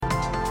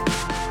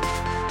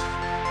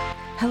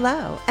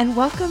Hello, and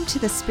welcome to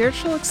the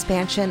Spiritual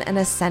Expansion and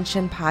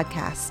Ascension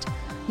podcast,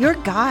 your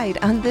guide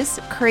on this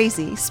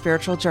crazy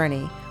spiritual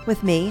journey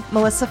with me,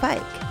 Melissa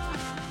Fike.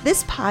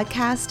 This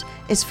podcast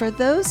is for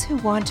those who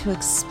want to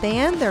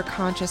expand their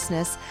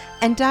consciousness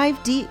and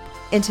dive deep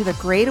into the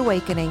Great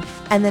Awakening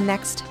and the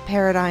next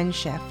paradigm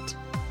shift.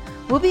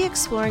 We'll be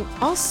exploring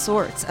all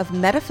sorts of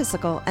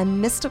metaphysical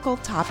and mystical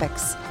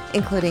topics,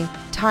 including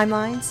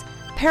timelines,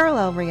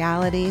 parallel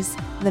realities,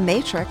 the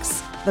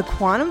Matrix, the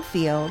quantum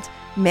field,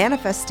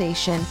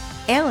 manifestation,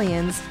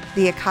 aliens,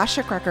 the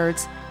Akashic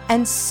Records,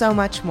 and so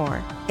much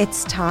more.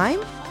 It's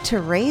time to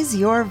raise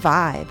your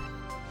vibe.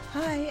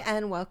 Hi,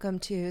 and welcome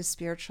to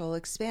Spiritual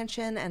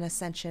Expansion and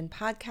Ascension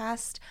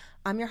podcast.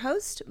 I'm your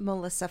host,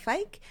 Melissa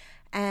Fike,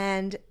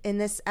 and in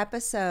this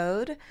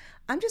episode,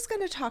 I'm just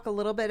going to talk a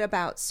little bit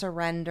about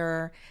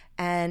surrender,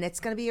 and it's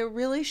going to be a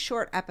really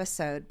short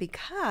episode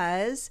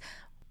because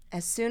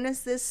as soon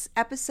as this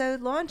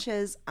episode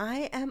launches,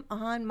 I am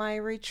on my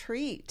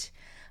retreat.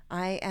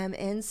 I am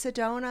in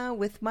Sedona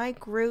with my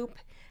group,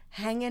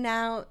 hanging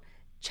out,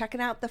 checking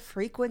out the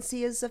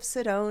frequencies of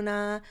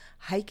Sedona,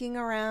 hiking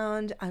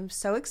around. I'm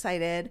so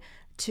excited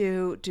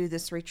to do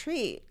this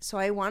retreat. So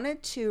I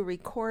wanted to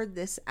record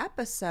this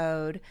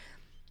episode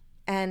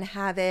and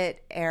have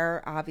it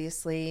air,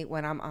 obviously,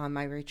 when I'm on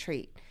my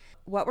retreat.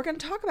 What we're going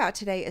to talk about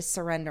today is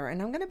surrender,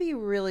 and I'm going to be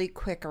really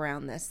quick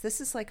around this.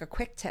 This is like a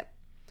quick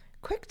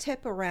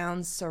tip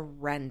around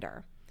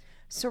surrender.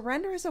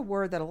 Surrender is a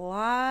word that a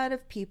lot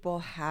of people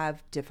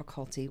have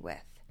difficulty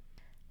with.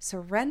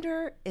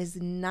 Surrender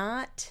is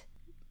not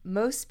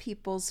most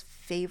people's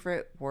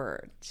favorite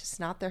word,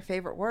 just not their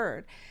favorite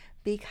word,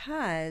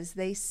 because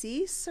they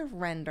see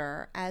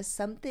surrender as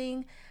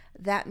something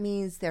that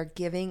means they're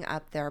giving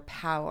up their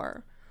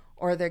power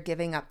or they're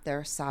giving up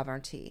their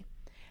sovereignty.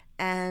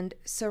 And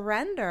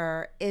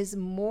surrender is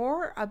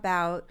more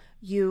about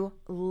you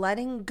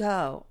letting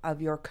go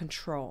of your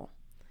control.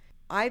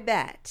 I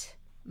bet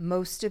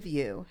most of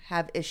you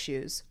have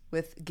issues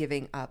with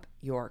giving up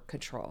your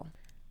control.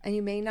 And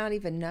you may not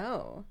even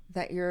know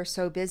that you're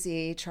so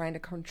busy trying to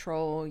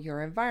control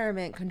your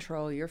environment,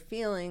 control your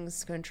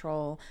feelings,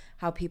 control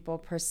how people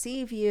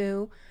perceive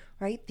you,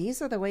 right?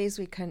 These are the ways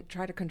we can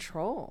try to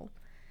control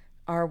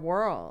our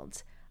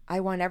world.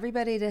 I want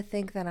everybody to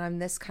think that I'm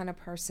this kind of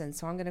person,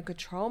 so I'm going to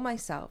control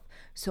myself.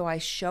 So I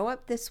show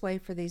up this way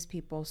for these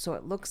people so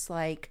it looks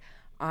like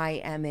I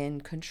am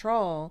in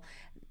control,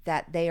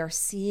 that they are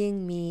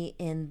seeing me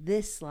in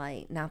this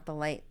light, not the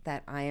light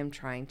that I am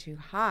trying to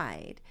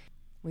hide.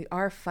 We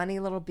are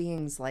funny little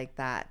beings like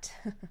that.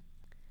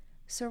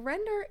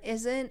 Surrender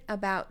isn't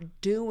about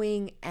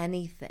doing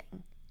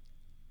anything.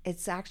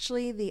 It's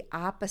actually the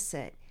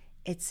opposite.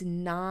 It's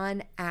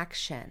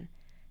non-action.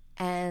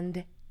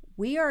 And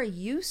we are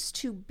used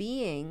to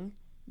being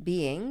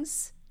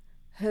beings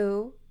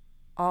who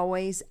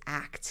always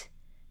act.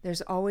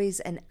 There's always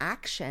an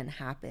action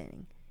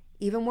happening.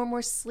 Even when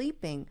we're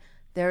sleeping,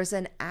 there's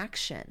an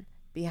action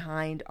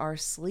behind our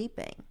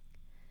sleeping.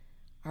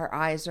 Our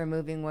eyes are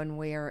moving when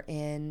we're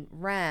in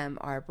REM.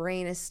 Our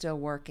brain is still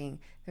working.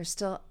 There's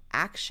still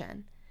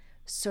action.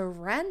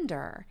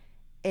 Surrender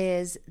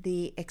is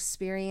the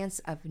experience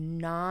of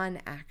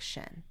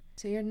non-action.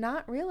 So you're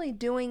not really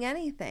doing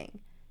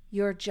anything.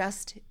 You're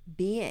just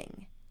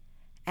being,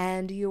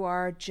 and you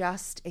are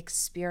just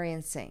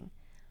experiencing.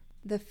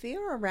 The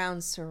fear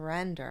around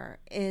surrender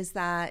is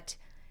that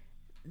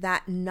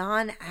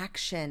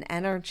non-action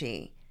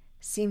energy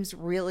seems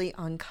really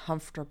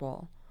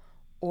uncomfortable,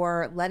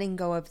 or letting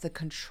go of the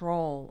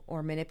control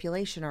or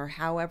manipulation or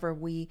however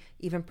we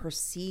even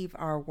perceive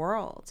our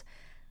world.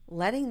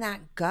 Letting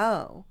that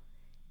go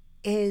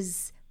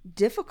is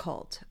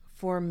difficult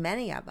for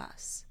many of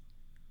us.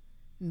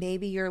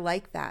 Maybe you're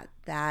like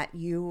that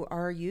you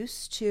are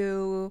used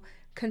to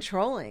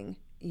controlling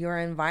your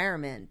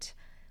environment.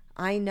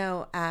 I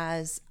know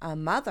as a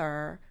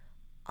mother,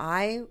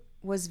 I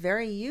was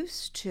very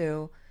used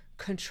to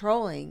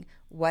controlling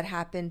what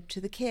happened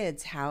to the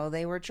kids, how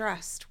they were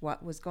dressed,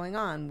 what was going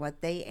on,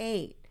 what they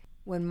ate.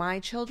 When my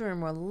children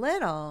were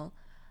little,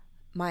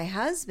 my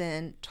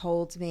husband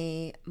told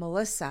me,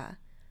 Melissa,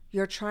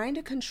 you're trying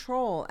to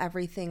control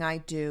everything I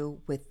do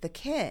with the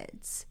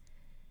kids.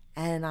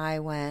 And I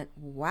went,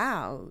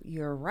 wow,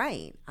 you're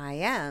right. I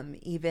am.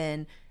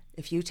 Even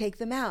if you take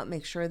them out,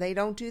 make sure they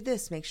don't do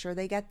this, make sure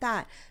they get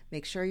that,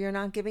 make sure you're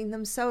not giving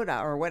them soda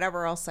or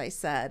whatever else I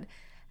said.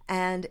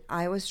 And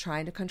I was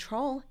trying to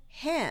control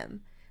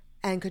him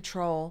and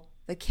control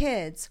the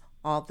kids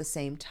all at the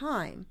same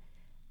time.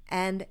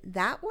 And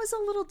that was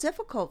a little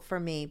difficult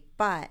for me,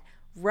 but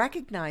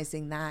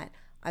recognizing that,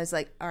 I was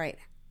like, all right,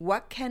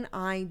 what can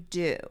I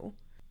do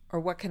or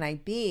what can I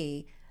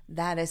be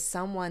that is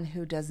someone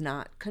who does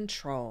not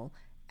control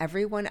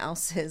everyone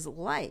else's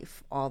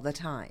life all the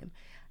time?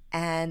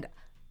 And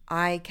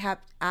I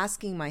kept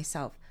asking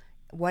myself,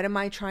 what am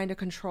I trying to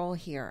control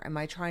here? Am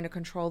I trying to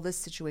control this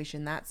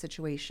situation, that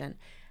situation?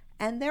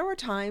 And there were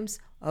times,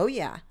 oh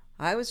yeah,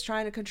 I was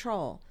trying to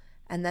control.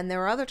 And then there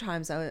were other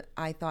times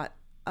I thought,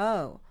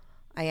 oh,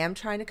 I am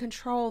trying to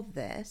control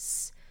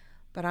this,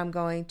 but I'm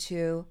going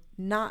to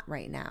not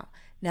right now.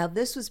 Now,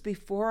 this was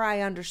before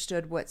I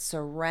understood what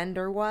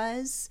surrender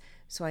was,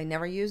 so I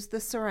never used the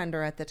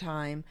surrender at the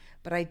time,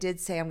 but I did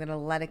say I'm going to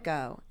let it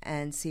go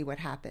and see what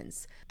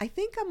happens. I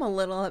think I'm a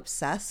little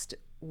obsessed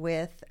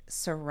with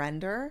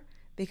surrender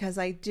because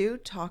I do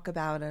talk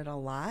about it a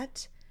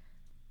lot.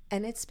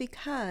 And it's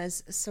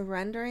because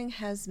surrendering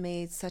has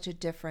made such a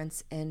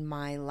difference in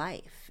my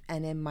life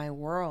and in my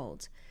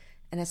world,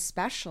 and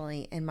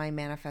especially in my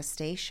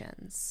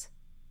manifestations.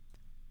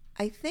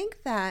 I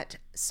think that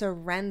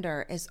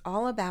surrender is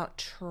all about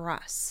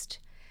trust.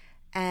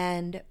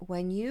 And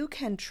when you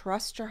can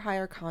trust your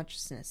higher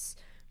consciousness,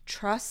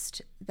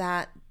 trust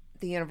that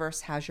the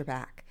universe has your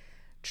back,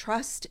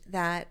 trust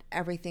that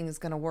everything is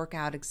going to work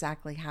out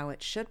exactly how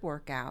it should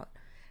work out,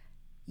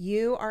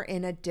 you are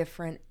in a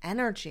different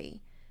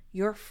energy.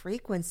 Your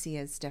frequency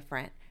is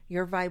different.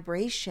 Your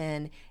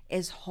vibration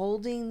is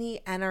holding the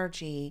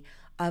energy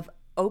of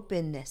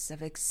openness,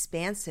 of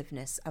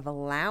expansiveness, of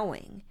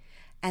allowing.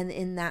 And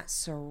in that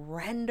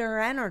surrender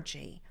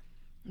energy,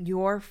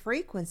 your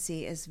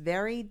frequency is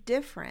very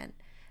different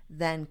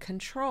than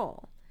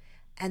control.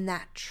 And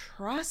that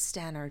trust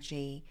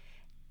energy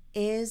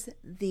is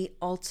the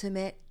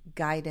ultimate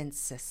guidance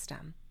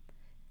system.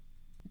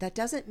 That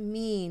doesn't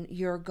mean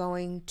you're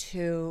going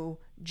to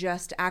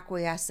just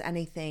acquiesce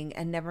anything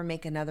and never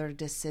make another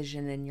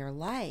decision in your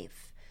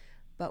life.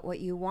 But what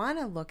you want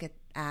to look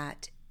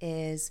at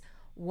is,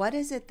 what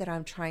is it that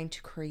I'm trying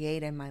to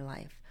create in my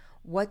life?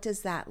 What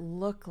does that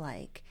look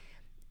like?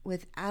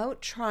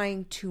 Without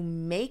trying to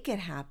make it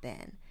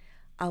happen,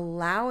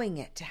 allowing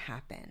it to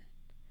happen.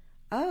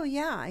 Oh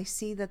yeah, I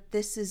see that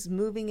this is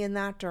moving in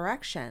that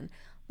direction.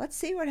 Let's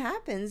see what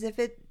happens if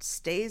it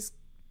stays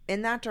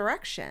in that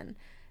direction.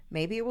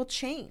 Maybe it will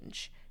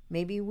change.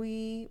 Maybe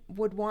we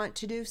would want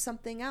to do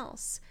something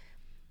else.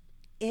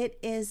 It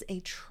is a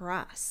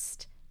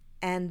trust.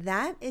 And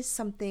that is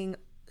something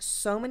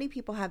so many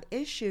people have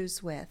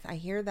issues with. I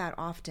hear that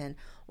often.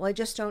 Well, I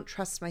just don't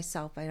trust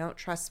myself. I don't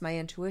trust my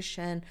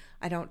intuition.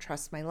 I don't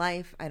trust my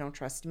life. I don't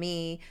trust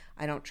me.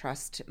 I don't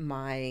trust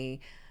my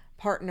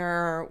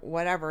partner,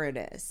 whatever it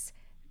is.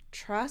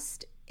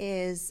 Trust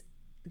is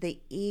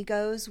the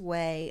ego's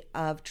way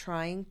of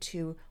trying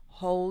to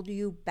hold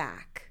you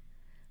back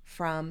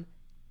from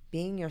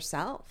being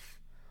yourself,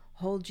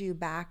 hold you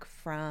back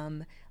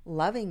from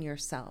loving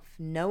yourself,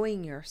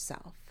 knowing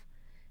yourself.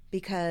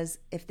 Because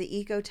if the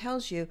ego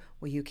tells you,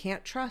 well, you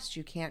can't trust,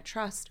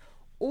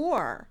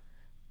 or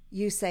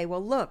you say,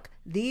 well, look,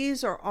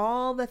 these are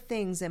all the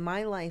things in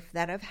my life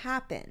that have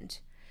happened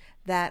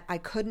that I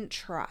couldn't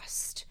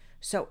trust.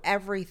 So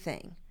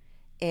everything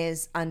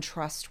is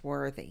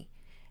untrustworthy.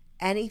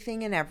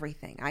 Anything and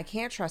everything. I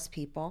can't trust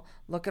people.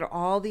 Look at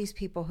all these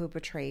people who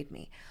betrayed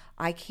me.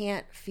 I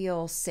can't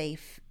feel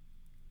safe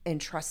in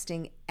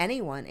trusting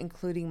anyone,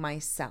 including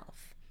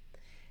myself.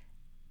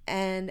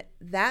 And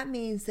that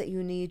means that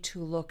you need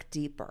to look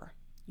deeper.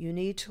 You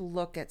need to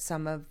look at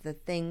some of the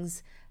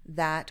things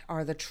that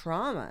are the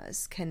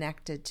traumas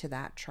connected to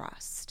that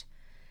trust.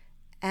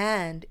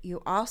 And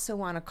you also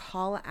want to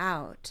call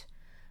out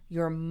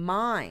your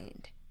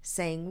mind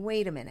saying,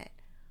 wait a minute,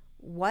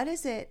 what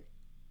is it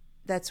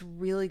that's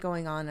really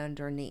going on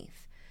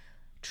underneath?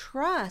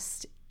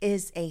 Trust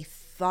is a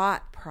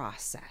thought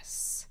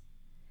process.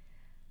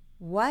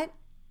 What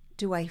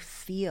do I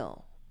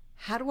feel?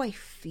 How do I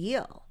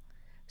feel?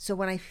 So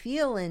when I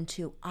feel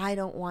into, I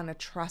don't want to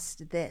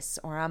trust this,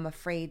 or I'm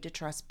afraid to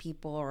trust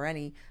people, or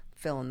any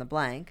fill in the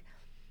blank,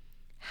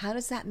 how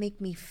does that make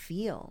me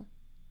feel?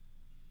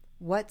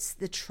 What's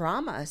the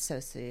trauma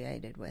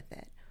associated with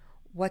it?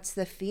 What's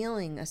the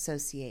feeling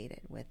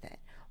associated with it?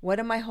 What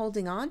am I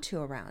holding on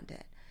to around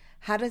it?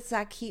 How does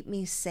that keep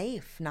me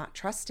safe, not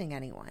trusting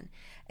anyone?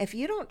 If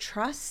you don't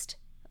trust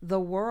the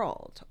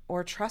world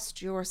or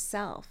trust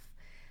yourself,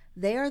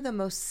 they are the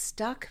most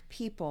stuck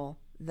people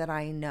that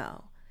I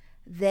know.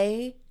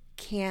 They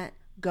can't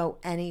go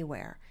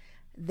anywhere.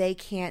 They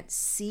can't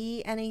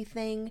see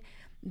anything.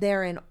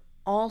 They're in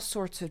all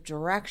sorts of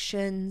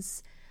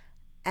directions,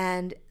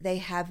 and they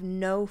have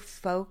no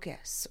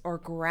focus or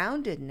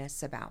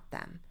groundedness about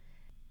them.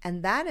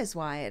 And that is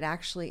why it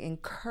actually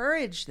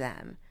encouraged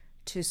them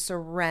to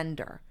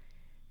surrender,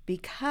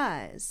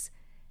 because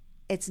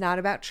it's not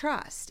about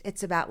trust.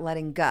 It's about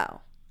letting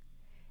go.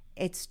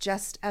 It's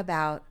just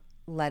about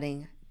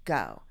letting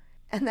go.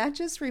 And that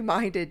just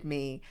reminded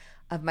me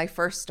of my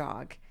first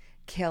dog,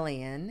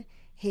 Killian.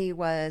 He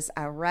was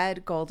a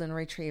red golden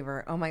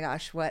retriever. Oh my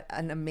gosh, what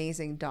an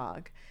amazing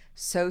dog.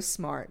 So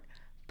smart.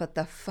 But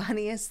the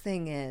funniest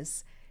thing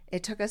is,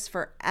 it took us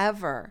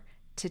forever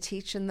to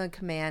teach him the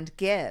command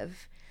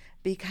give,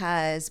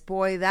 because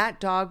boy, that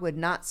dog would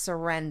not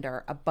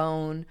surrender a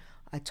bone,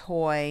 a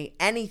toy,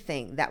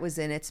 anything that was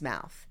in its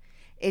mouth.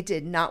 It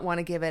did not want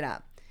to give it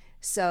up.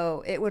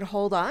 So it would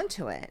hold on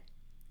to it,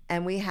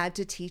 and we had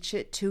to teach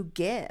it to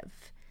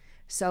give.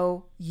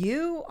 So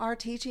you are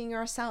teaching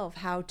yourself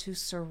how to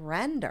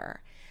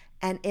surrender.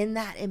 And in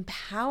that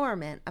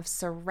empowerment of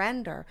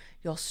surrender,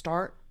 you'll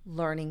start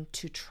learning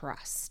to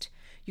trust.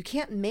 You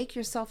can't make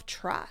yourself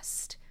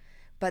trust,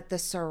 But the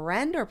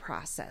surrender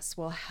process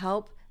will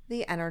help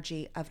the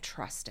energy of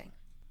trusting.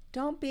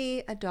 Don't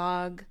be a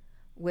dog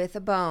with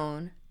a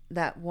bone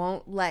that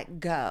won't let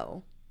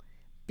go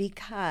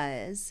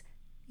because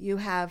you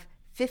have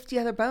 50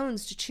 other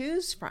bones to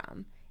choose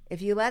from.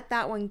 If you let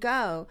that one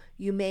go,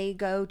 you may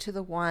go to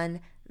the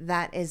one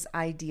that is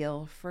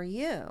ideal for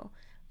you.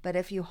 But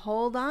if you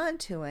hold on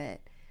to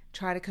it,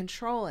 try to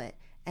control it,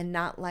 and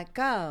not let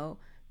go,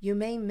 you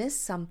may miss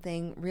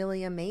something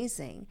really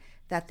amazing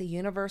that the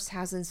universe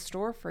has in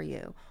store for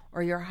you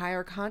or your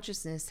higher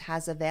consciousness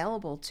has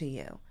available to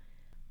you.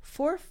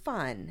 For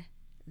fun,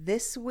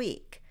 this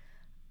week,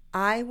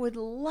 I would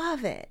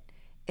love it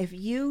if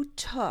you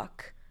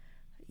took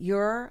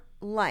your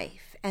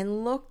life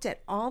and looked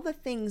at all the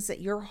things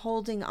that you're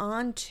holding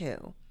on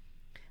to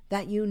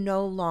that you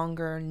no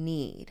longer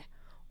need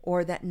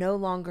or that no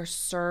longer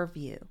serve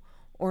you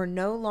or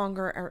no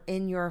longer are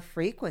in your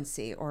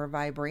frequency or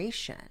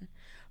vibration.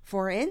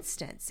 For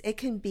instance, it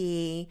can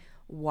be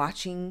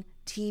watching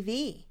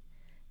TV.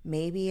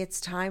 Maybe it's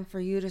time for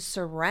you to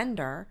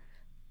surrender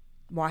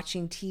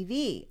watching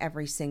TV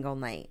every single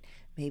night.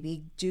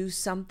 Maybe do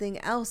something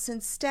else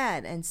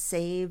instead and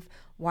save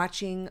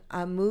watching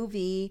a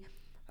movie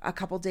a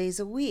couple days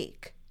a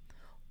week.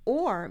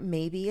 Or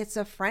maybe it's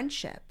a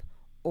friendship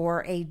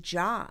or a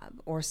job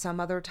or some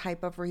other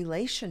type of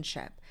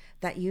relationship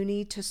that you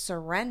need to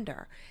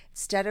surrender.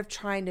 Instead of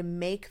trying to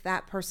make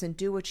that person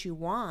do what you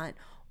want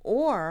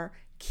or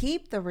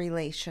keep the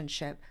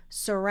relationship,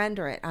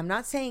 surrender it. I'm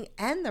not saying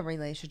end the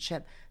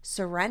relationship,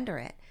 surrender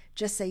it.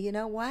 Just say, you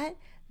know what?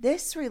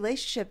 This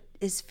relationship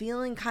is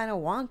feeling kind of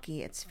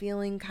wonky. It's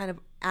feeling kind of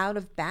out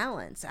of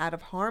balance, out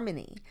of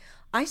harmony.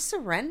 I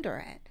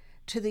surrender it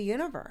to the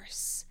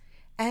universe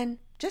and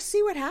just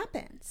see what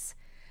happens.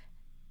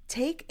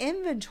 Take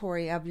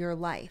inventory of your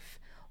life.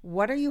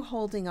 What are you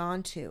holding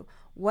on to?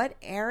 What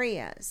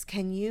areas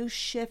can you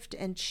shift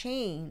and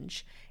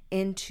change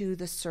into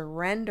the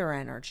surrender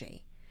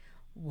energy?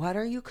 What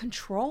are you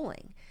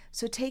controlling?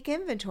 So take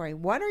inventory.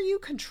 What are you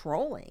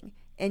controlling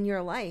in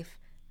your life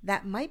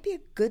that might be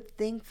a good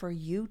thing for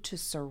you to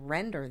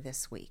surrender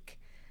this week?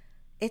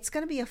 It's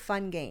going to be a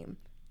fun game.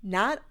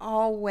 Not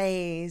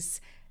always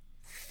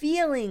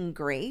feeling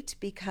great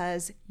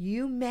because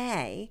you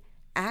may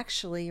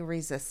actually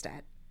resist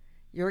it.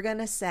 You're going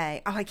to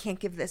say, oh, I can't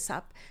give this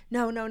up.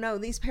 No,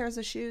 these pairs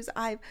of shoes,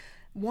 I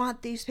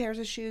want these pairs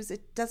of shoes.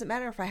 It doesn't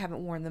matter if I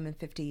haven't worn them in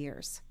 50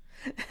 years.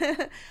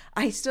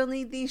 I still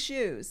need these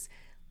shoes.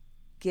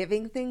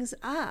 Giving things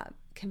up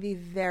can be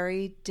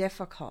very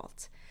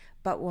difficult.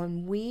 But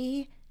when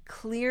we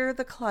clear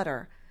the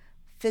clutter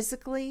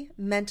physically,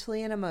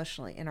 mentally, and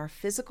emotionally, in our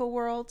physical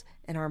world,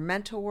 in our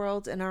mental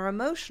world, in our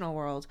emotional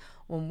world,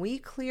 when we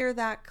clear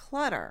that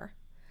clutter,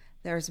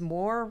 there's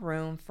more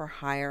room for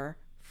higher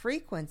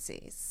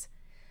frequencies.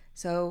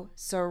 So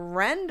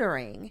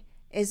surrendering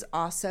is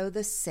also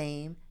the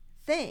same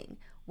thing.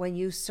 When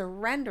you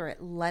surrender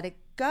it, let it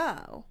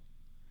go,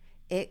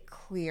 it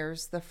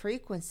clears the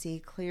frequency,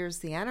 clears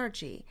the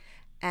energy,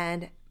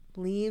 and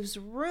leaves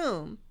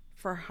room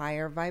for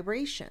higher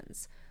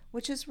vibrations,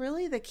 which is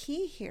really the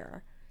key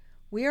here.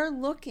 We are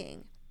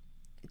looking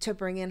to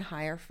bring in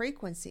higher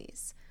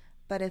frequencies.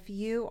 But if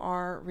you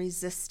are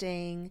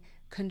resisting,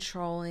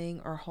 controlling,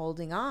 or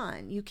holding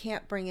on, you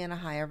can't bring in a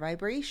higher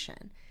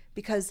vibration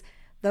because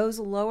those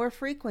lower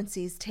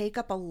frequencies take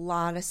up a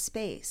lot of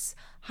space.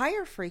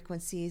 Higher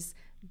frequencies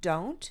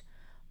don't.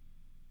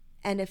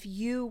 And if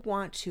you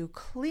want to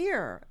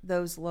clear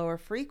those lower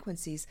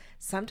frequencies,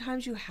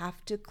 sometimes you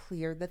have to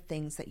clear the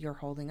things that you're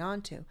holding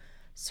on to.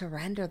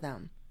 Surrender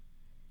them.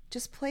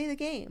 Just play the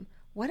game.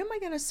 What am I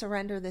going to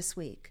surrender this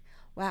week?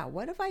 Wow,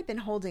 what have I been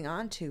holding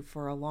on to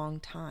for a long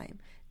time?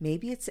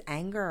 Maybe it's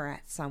anger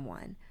at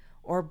someone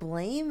or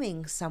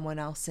blaming someone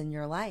else in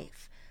your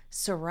life.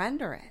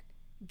 Surrender it.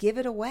 Give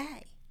it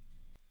away.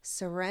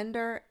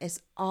 Surrender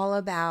is all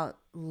about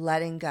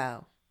letting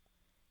go.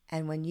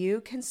 And when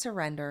you can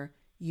surrender,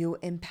 you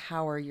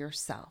empower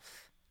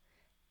yourself.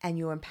 And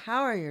you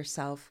empower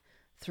yourself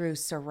through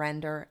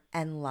surrender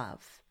and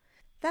love.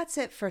 That's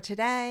it for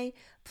today.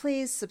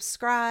 Please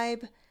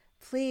subscribe.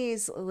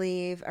 Please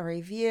leave a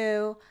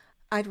review.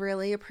 I'd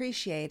really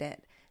appreciate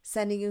it.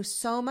 Sending you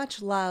so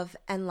much love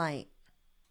and light.